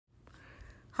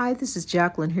Hi, this is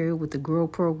Jacqueline here with the Grow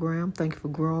Program. Thank you for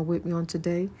growing with me on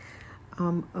today.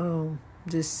 I'm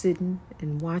just sitting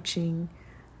and watching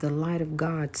the light of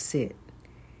God set,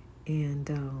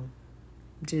 and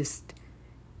just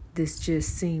this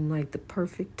just seemed like the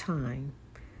perfect time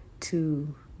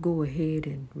to go ahead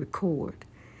and record.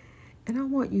 And I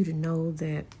want you to know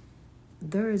that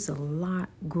there is a lot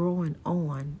growing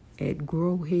on at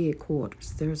Grow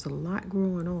headquarters. There's a lot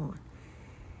growing on,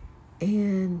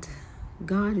 and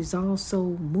God is also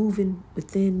moving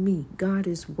within me. God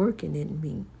is working in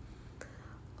me,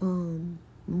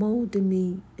 molding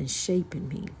me and shaping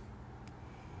me.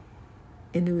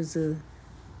 And it was a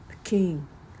king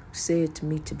who said to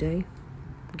me today,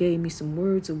 gave me some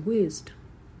words of wisdom.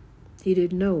 He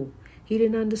didn't know, he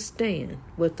didn't understand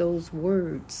what those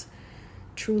words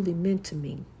truly meant to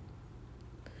me.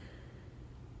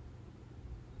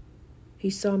 He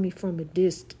saw me from a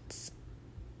distance,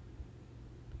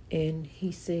 and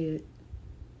he said,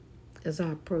 as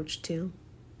I approached him,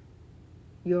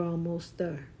 "You're almost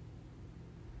there."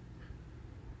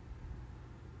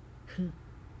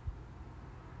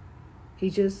 He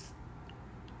just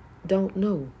don't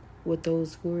know what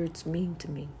those words mean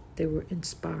to me. They were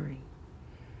inspiring.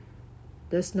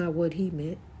 That's not what he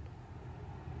meant,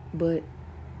 but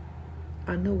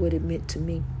I know what it meant to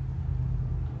me.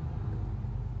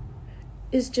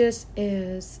 It's just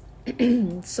as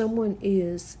someone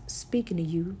is speaking to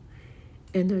you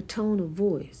and their tone of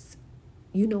voice,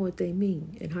 you know what they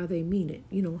mean and how they mean it,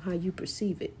 you know, how you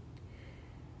perceive it.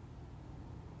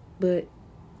 But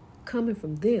coming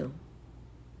from them,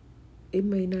 it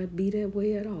may not be that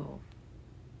way at all.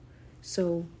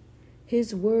 So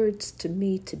his words to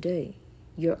me today,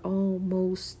 "You're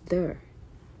almost there."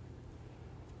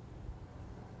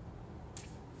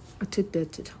 I took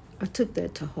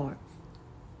that to heart.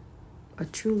 I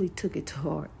truly took it to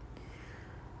heart.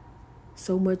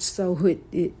 So much so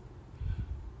it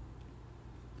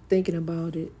thinking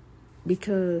about it,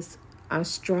 because I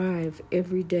strive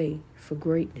every day for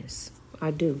greatness. I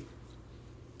do.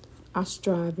 I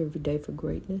strive every day for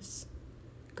greatness.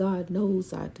 God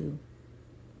knows I do.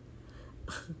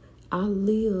 I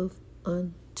live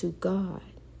unto God.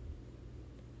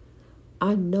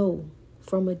 I know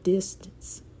from a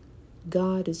distance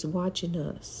God is watching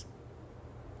us.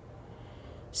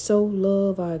 So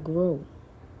love I grow,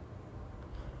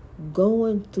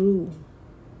 going through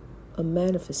a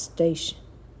manifestation,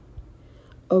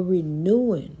 a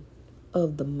renewing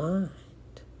of the mind,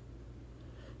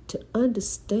 to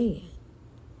understand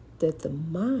that the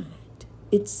mind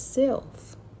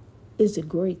itself is a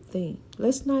great thing.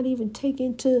 Let's not even take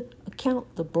into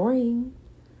account the brain.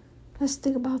 Let's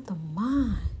think about the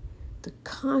mind, the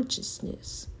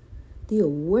consciousness, the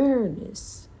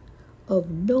awareness of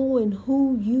knowing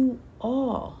who you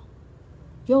are.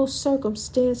 Your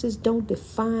circumstances don't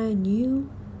define you.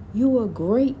 You are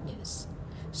greatness.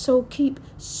 So keep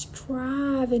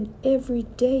striving every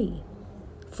day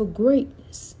for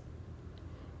greatness.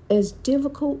 As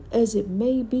difficult as it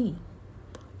may be,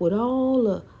 with all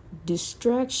the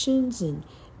distractions and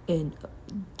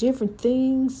different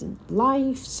things in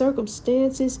life,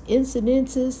 circumstances,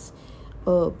 incidences,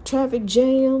 traffic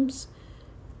jams,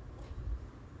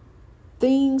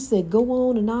 things that go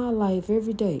on in our life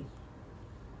every day.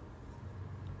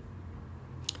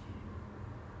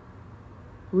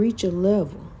 Reach a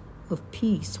level of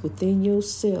peace within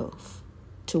yourself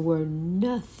to where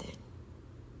nothing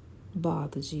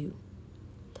bothers you.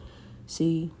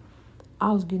 See,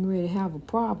 I was getting ready to have a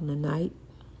problem tonight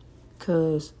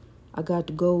because I got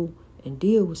to go and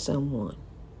deal with someone.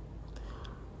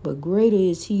 But greater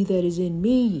is he that is in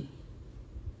me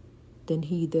than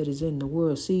he that is in the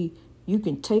world. See, you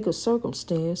can take a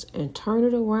circumstance and turn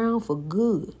it around for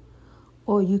good,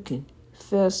 or you can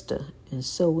fester and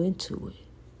sow into it.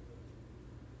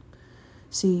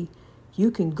 See,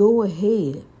 you can go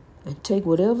ahead and take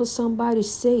whatever somebody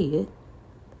said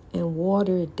and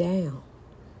water it down,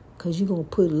 because you're going to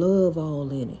put love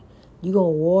all in it. You're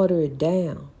going to water it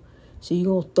down. So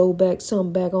you're going to throw back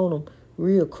something back on them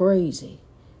real crazy.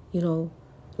 You know,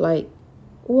 like,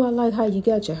 oh, I like how you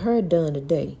got your hair done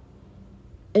today.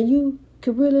 And you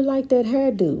could really like that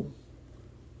hairdo.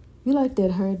 You like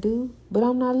that hairdo, but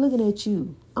I'm not looking at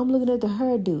you. I'm looking at the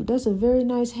hairdo. That's a very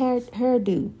nice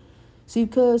hairdo. See,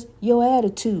 because your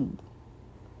attitude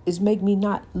is make me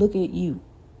not look at you.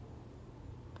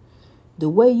 The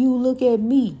way you look at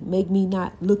me make me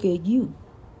not look at you.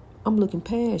 I'm looking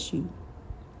past you.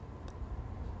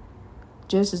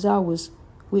 Just as I was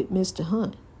with Mr.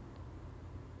 Hunt.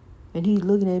 And he's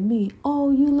looking at me.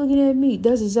 "Oh, you looking at me."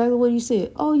 That's exactly what he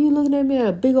said. "Oh, you looking at me," at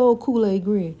a big old Kool-Aid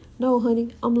grin. No, honey,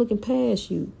 I'm looking past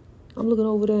you. I'm looking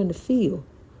over there in the field,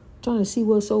 trying to see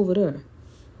what's over there.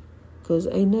 Because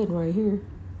ain't nothing right here.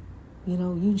 You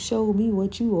know, you showed me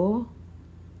what you are.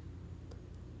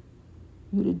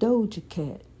 You the Doja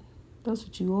Cat. That's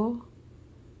what you are.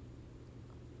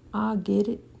 I get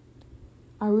it.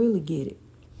 I really get it.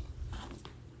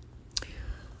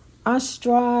 I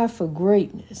strive for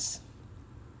greatness.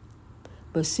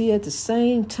 But see, at the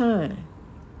same time,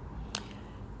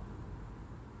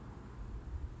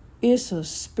 it's a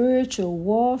spiritual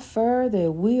warfare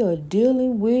that we are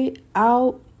dealing with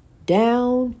out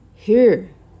down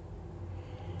here.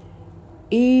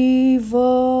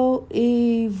 Evil.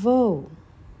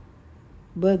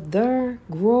 But there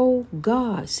grow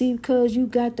God. See, because you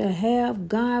got to have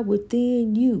God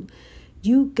within you.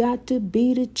 You got to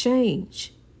be the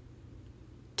change.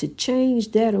 To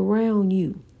change that around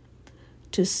you.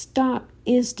 To stop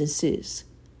instances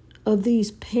of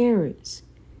these parents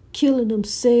killing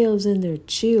themselves and their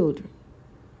children.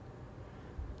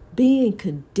 Being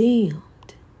condemned.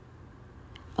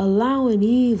 Allowing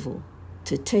evil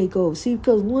to take over. See,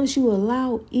 because once you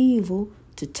allow evil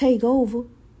to take over,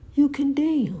 you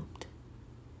condemned.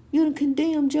 You done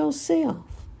condemned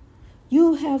yourself.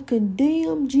 You have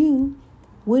condemned you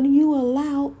when you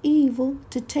allow evil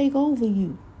to take over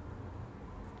you.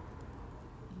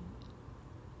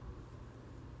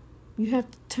 You have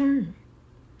to turn.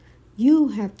 You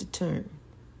have to turn.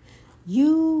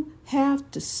 You have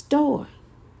to start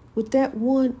with that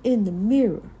one in the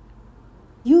mirror.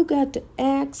 You got to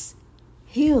ask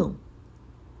him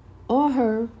or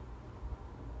her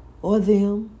or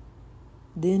them,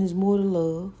 then is more to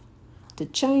love, to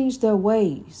change their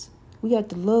ways. We got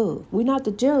to love. We're not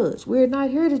to judge. We're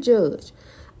not here to judge.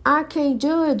 I can't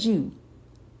judge you.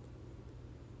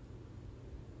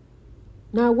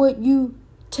 Now, what you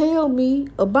tell me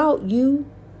about you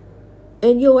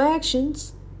and your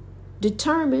actions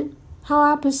determine how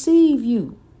I perceive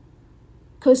you.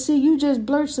 Because, see, you just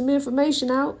blurt some information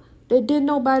out that didn't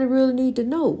nobody really need to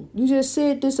know. You just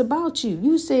said this about you.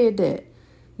 You said that,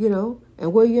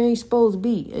 and where you ain't supposed to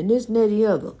be, and this and that, the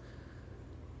other.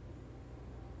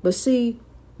 But see,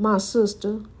 my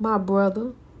sister, my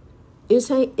brother,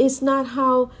 it's not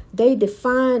how they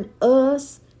define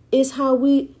us. It's how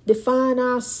we define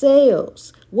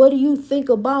ourselves. What do you think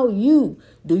about you?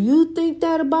 Do you think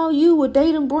that about you, what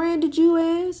they done branded you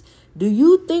as? Do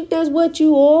you think that's what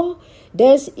you are?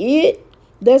 That's it?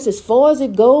 That's as far as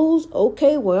it goes?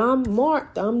 Okay, well, I'm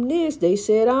marked. I'm this. They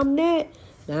said I'm that.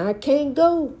 Now I can't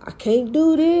go. I can't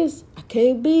do this. I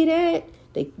can't be that.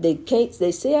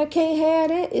 They say I can't have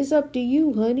that. It's up to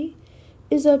you, honey.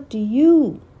 It's up to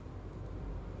you.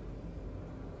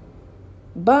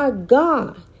 By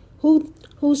God, who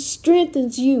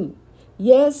strengthens you.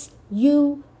 Yes,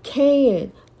 you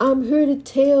can. I'm here to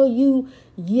tell you,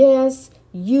 yes,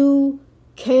 you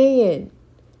can.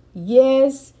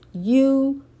 Yes,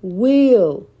 you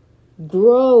will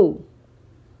grow.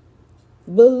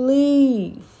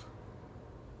 Believe.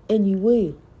 And you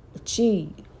will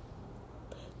achieve.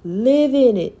 Live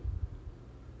in it.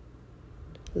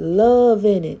 Love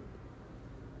in it.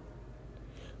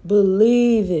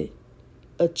 Believe it.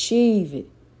 Achieve it.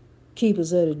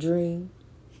 Keepers of the dream.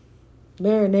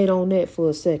 Marinate on that for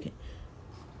a second.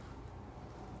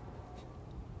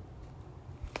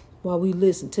 While we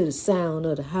listen to the sound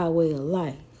of the highway of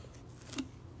life.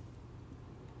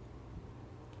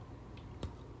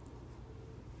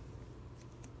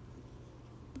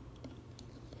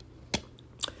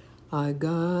 I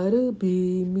gotta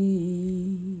be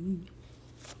me.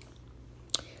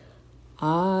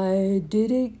 I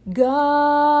did it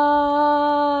God's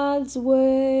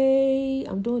way.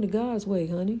 I'm doing it God's way,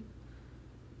 honey.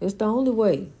 It's the only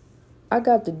way. I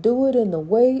got to do it in the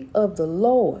way of the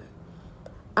Lord.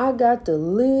 I got to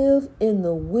live in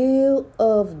the will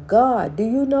of God. Do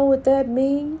you know what that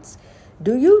means?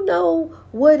 Do you know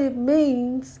what it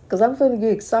means? Because I'm finna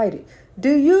get excited.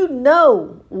 Do you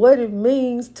know what it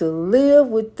means to live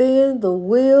within the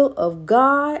will of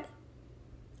God?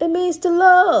 It means to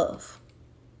love.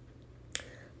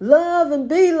 Love and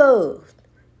be loved.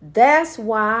 That's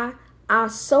why I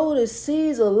sow the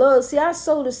seeds of love. See, I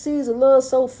sow the seeds of love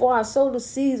so far. I sow the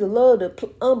seeds of love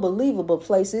to unbelievable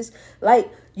places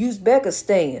like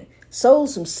Uzbekistan. Sowed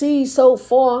some seeds so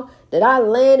far that I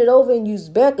landed over in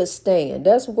Uzbekistan.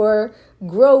 That's where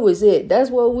Grow is it.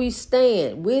 That's where we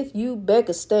stand with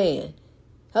Uzbekistan.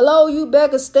 Hello,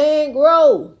 Uzbekistan,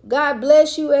 grow. God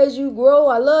bless you as you grow.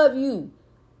 I love you.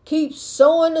 Keep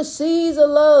sowing the seeds of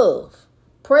love.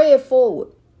 Pray it forward.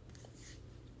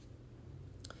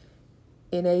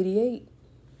 In 88,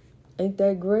 ain't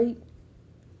that great?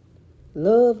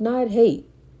 Love, not hate.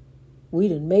 We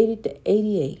done made it to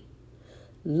 88.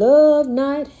 Love,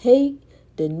 not hate,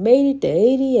 then made it to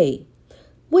 88.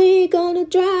 We gonna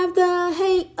drive the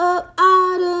hate up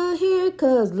out of here,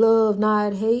 'cause love,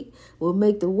 not hate, will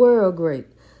make the world great.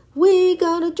 We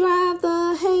gonna drive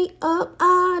the hate up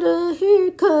out of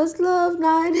here, 'cause love,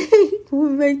 not hate, will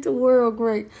make the world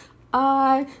great.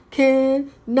 I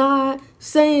cannot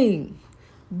sing,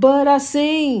 but I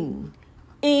sing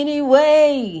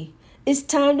anyway. It's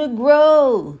time to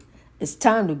grow. It's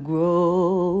time to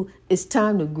grow. It's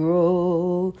time to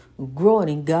grow. We're growing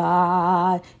in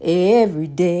God every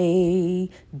day.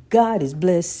 God is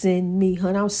blessing me.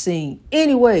 Honey, I'll sing.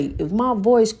 Anyway, if my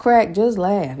voice cracked, just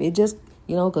laugh. It just,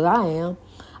 because I am.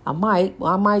 I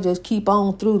might just keep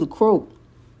on through the croak.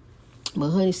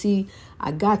 But honey, see,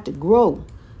 I got to grow.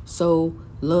 So,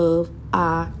 love,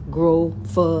 I grow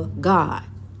for God.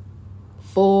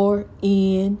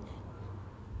 And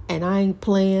I ain't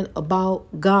playing about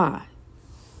God.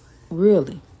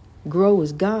 Really. Grow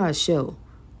is God's show.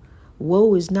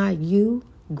 Woe is not you.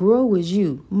 Grow is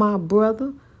you. My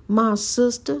brother, my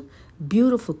sister,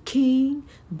 beautiful king,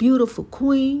 beautiful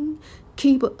queen,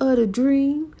 keeper of the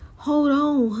dream. Hold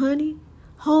on, honey.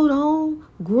 Hold on.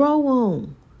 Grow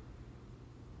on.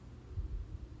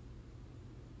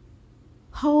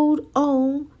 Hold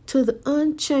on to the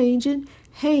unchanging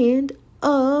hand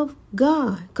of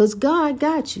God, because God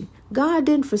got you. God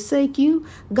didn't forsake you.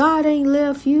 God ain't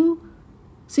left you.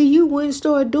 See, you went and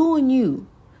started doing you.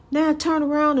 Now turn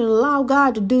around and allow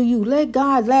God to do you. Let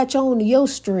God latch on to your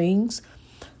strings.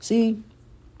 See,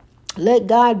 let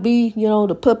God be,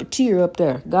 the puppeteer up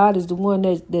there. God is the one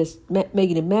that's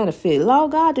making it manifest. Allow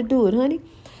God to do it, honey.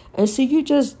 And see, you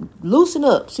just loosen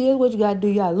up. See, that's what you got to do.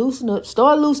 You got to loosen up.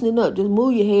 Start loosening up. Just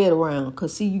move your head around.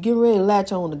 Because, see, you get ready to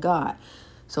latch on to God.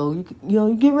 So,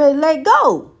 you get ready to let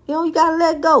go. You got to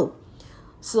let go.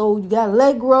 So, you got to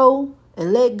let grow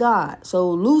and let God. So,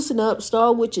 loosen up.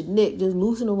 Start with your neck. Just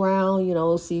loosen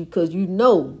around, see, because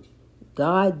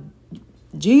God,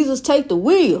 Jesus take the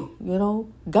wheel,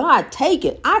 God take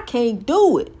it. I can't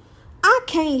do it. I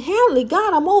can't handle it.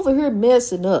 God, I'm over here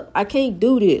messing up. I can't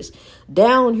do this.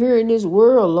 Down here in this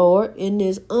world, Lord, in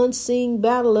this unseen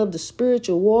battle of the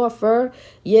spiritual warfare.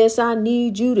 Yes, I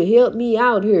need you to help me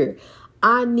out here.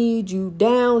 I need you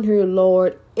down here,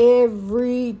 Lord,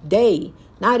 every day.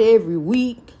 Not every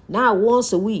week, not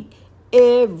once a week.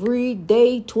 Every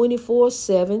day,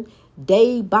 24/7,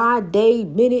 day by day,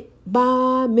 minute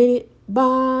by minute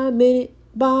by minute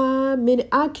by minute.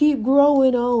 I keep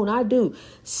growing on. I do.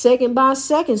 Second by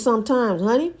second sometimes,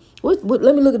 honey. What,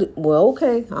 let me look at it. Well,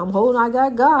 okay. I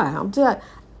got God. I'm telling you.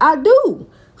 I do.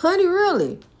 Honey,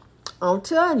 really. I'm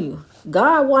telling you.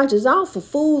 God watches out for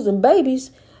fools and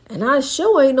babies. And I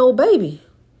sure ain't no baby.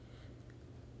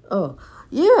 Oh,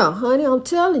 yeah, honey, I'm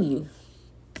telling you.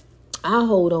 I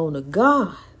hold on to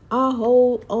God. I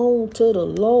hold on to the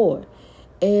Lord.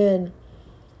 And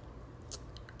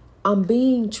I'm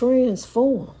being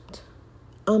transformed.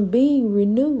 I'm being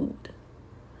renewed.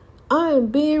 I am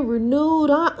being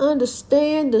renewed. I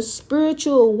understand the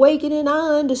spiritual awakening.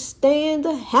 I understand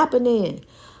the happening.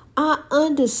 I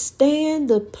understand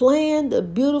the plan. The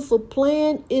beautiful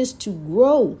plan is to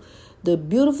grow. The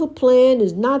beautiful plan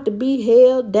is not to be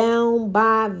held down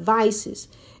by vices.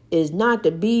 It's not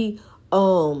to be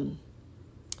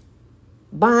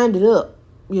binded up.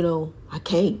 I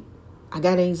can't. I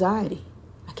got anxiety.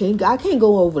 I can't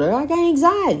go over there. I got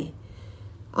anxiety.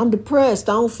 I'm depressed.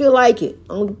 I don't feel like it.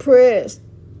 I'm depressed.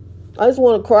 I just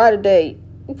want to cry today.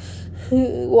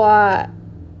 Why?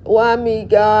 Why me,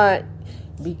 God?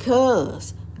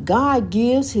 Because God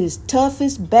gives his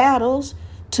toughest battles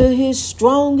to his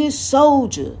strongest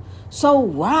soldier. So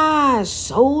rise,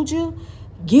 soldier.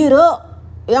 Get up.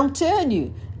 I'm telling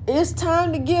you, it's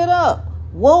time to get up.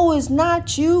 Woe is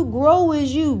not you, grow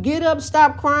is you. Get up,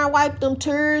 stop crying, wipe them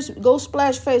tears, go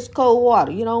splash face cold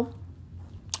water,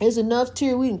 It's enough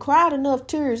tears. We can cry enough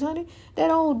tears, honey.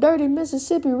 That old dirty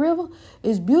Mississippi River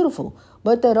is beautiful.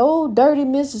 But that old dirty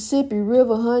Mississippi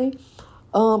River, honey,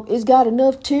 it's got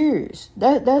enough tears.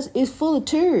 It's full of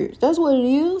tears. That's what it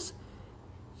is.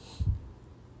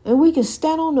 And we can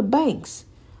stand on the banks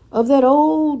of that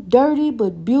old dirty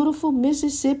but beautiful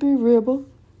Mississippi River,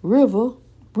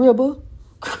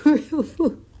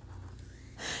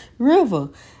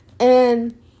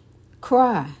 and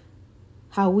cry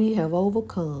how we have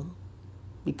overcome,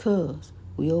 because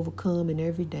we overcome in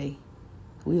every day.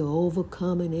 We are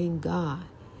overcoming in God.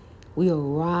 We are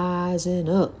rising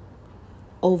up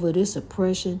over this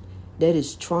oppression that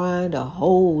is trying to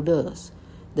hold us.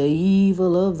 The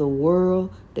evil of the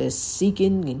world that's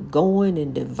seeking and going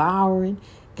and devouring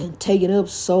and taking up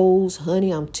souls.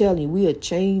 Honey, I'm telling you, we are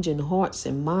changing hearts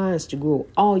and minds to grow.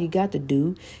 All you got to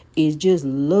do is just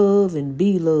love and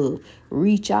be loved.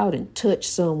 Reach out and touch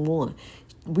someone.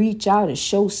 Reach out and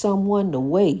show someone the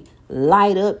way.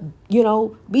 Light up,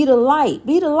 be the light.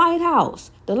 Be the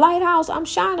lighthouse. The lighthouse, I'm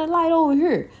shining light over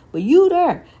here. But you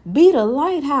there, be the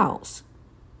lighthouse.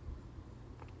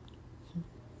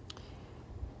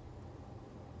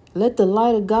 Let the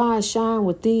light of God shine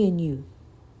within you.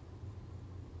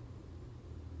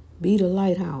 Be the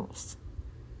lighthouse.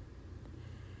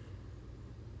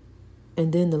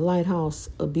 And then the lighthouse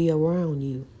will be around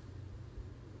you.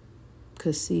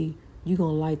 Because see, you're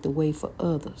going to light the way for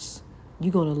others.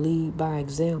 You're going to lead by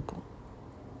example.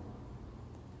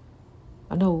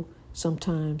 I know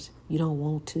sometimes you don't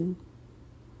want to.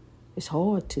 It's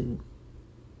hard to.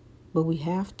 But we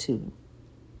have to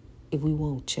if we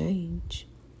want change.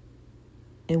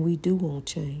 And we do want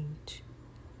change.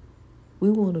 We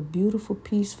want a beautiful,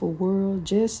 peaceful world,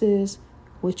 just as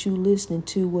what you listening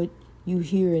to, what you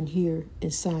hear and hear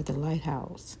inside the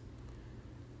lighthouse.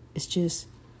 It's just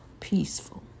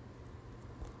peaceful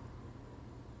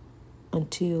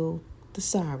until the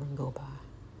siren go by.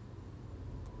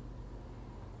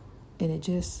 And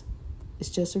it's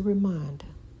just a reminder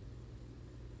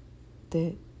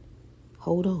that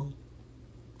hold on,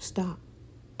 stop,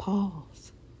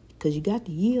 pause. Because you got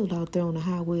to yield out there on the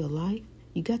highway of life.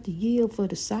 You got to yield for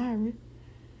the siren.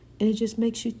 And it just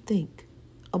makes you think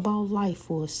about life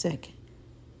for a second.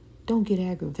 Don't get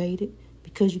aggravated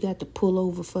because you got to pull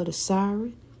over for the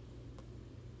siren.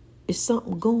 It's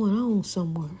something going on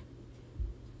somewhere.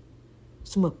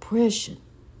 Some oppression.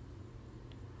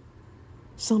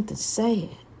 Something sad.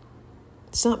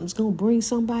 Something's going to bring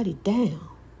somebody down.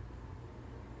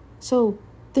 So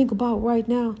think about right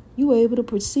now, you able to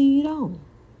proceed on.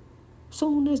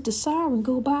 Soon as the siren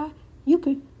go by, you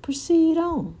can proceed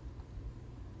on.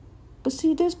 But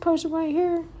see, this person right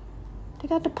here, they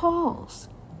got to pause.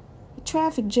 The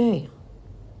traffic jam.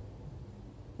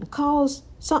 And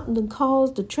something to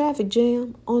cause the traffic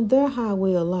jam on their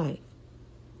highway of life.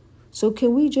 So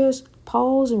can we just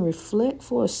pause and reflect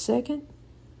for a second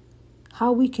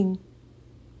how we can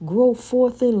grow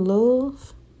forth in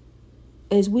love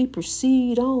as we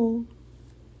proceed on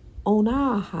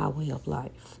our highway of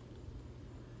life?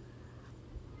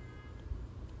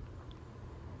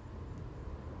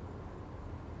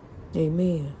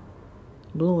 Amen.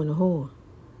 Blowing the horn.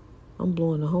 I'm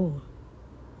blowing the horn.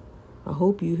 I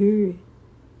hope you hear it.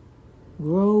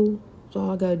 Grow. That's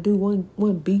all I got to do.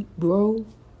 One beat, grow.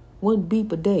 One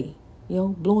beep a day.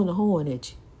 Blowing the horn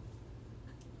at you.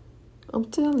 I'm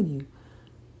telling you.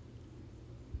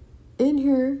 In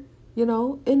here,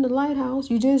 in the lighthouse,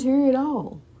 you just hear it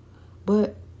all.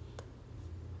 But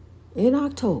in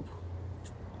October,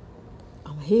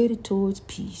 I'm headed towards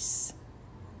peace.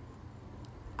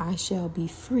 I shall be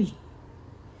free.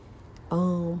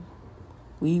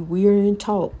 We're in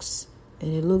talks,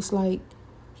 and it looks like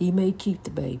he may keep the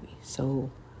baby.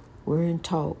 So we're in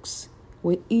talks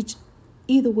with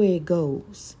either way it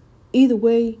goes, either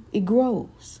way it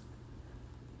grows.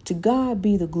 To God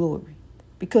be the glory,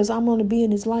 because I'm going to be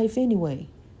in his life anyway.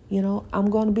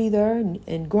 I'm going to be there,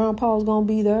 and Grandpa's going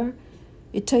to be there.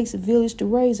 It takes a village to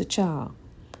raise a child,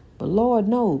 but Lord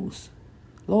knows,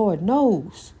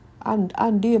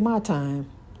 I did my time.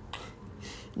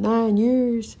 9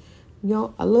 years,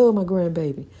 I love my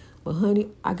grandbaby. But honey,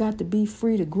 I got to be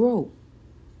free to grow.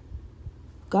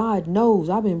 God knows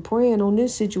I've been praying on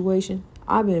this situation.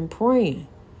 I've been praying.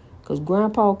 Because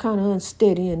Grandpa kind of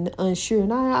unsteady and unsure.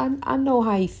 And I know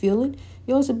how he's feeling.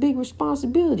 It's a big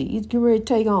responsibility he's getting ready to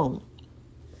take on.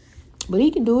 But he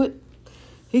can do it.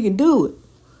 He can do it.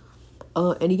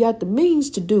 And he got the means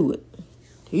to do it.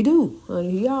 He do.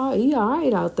 He all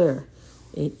right out there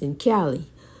in Cali.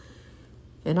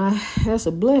 And that's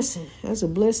a blessing. That's a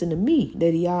blessing to me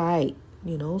that he all right.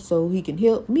 So he can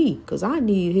help me because I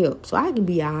need help. So I can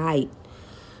be all right.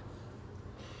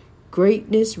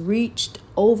 Greatness reached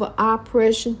over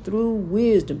oppression through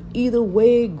wisdom. Either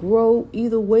way it grow,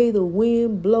 either way the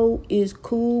wind blow is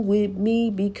cool with me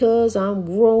because I'm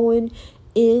growing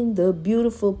in the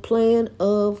beautiful plan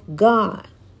of God.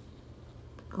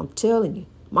 I'm telling you,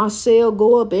 my cell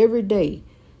go up every day.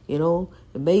 It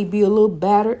may be a little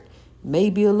battered,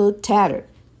 maybe a little tattered,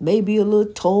 maybe a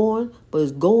little torn, but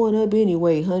it's going up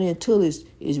anyway, honey, until it's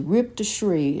ripped to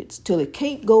shreds, till it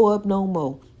can't go up no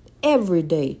more. Every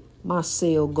day, my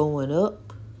cell going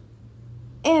up.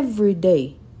 Every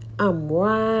day, I'm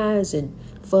rising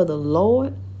for the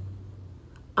Lord.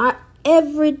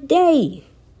 Every day,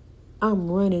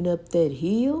 I'm running up that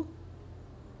hill.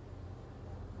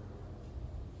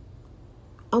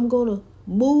 I'm going to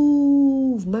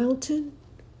Move, mountain.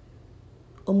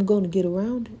 I'm going to get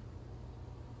around it.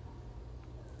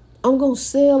 I'm going to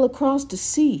sail across the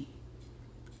sea,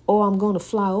 or I'm going to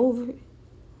fly over it.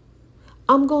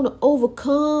 I'm going to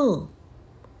overcome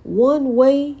one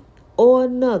way or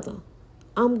another.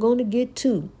 I'm going to get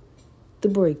to the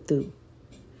breakthrough.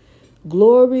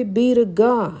 Glory be to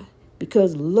God,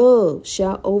 because love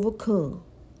shall overcome.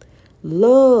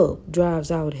 Love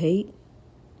drives out hate.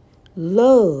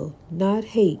 Love, not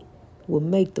hate, will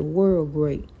make the world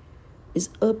great. It's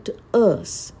up to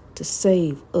us to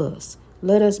save us.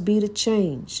 Let us be the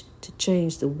change to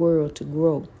change the world to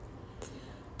grow.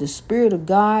 The Spirit of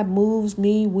God moves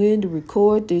me when to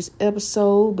record this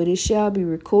episode, but it shall be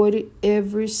recorded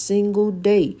every single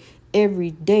day.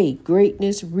 Every day,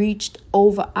 greatness reached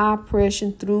over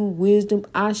oppression through wisdom.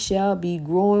 I shall be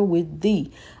growing with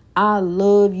thee. I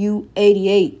love you,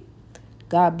 88.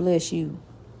 God bless you.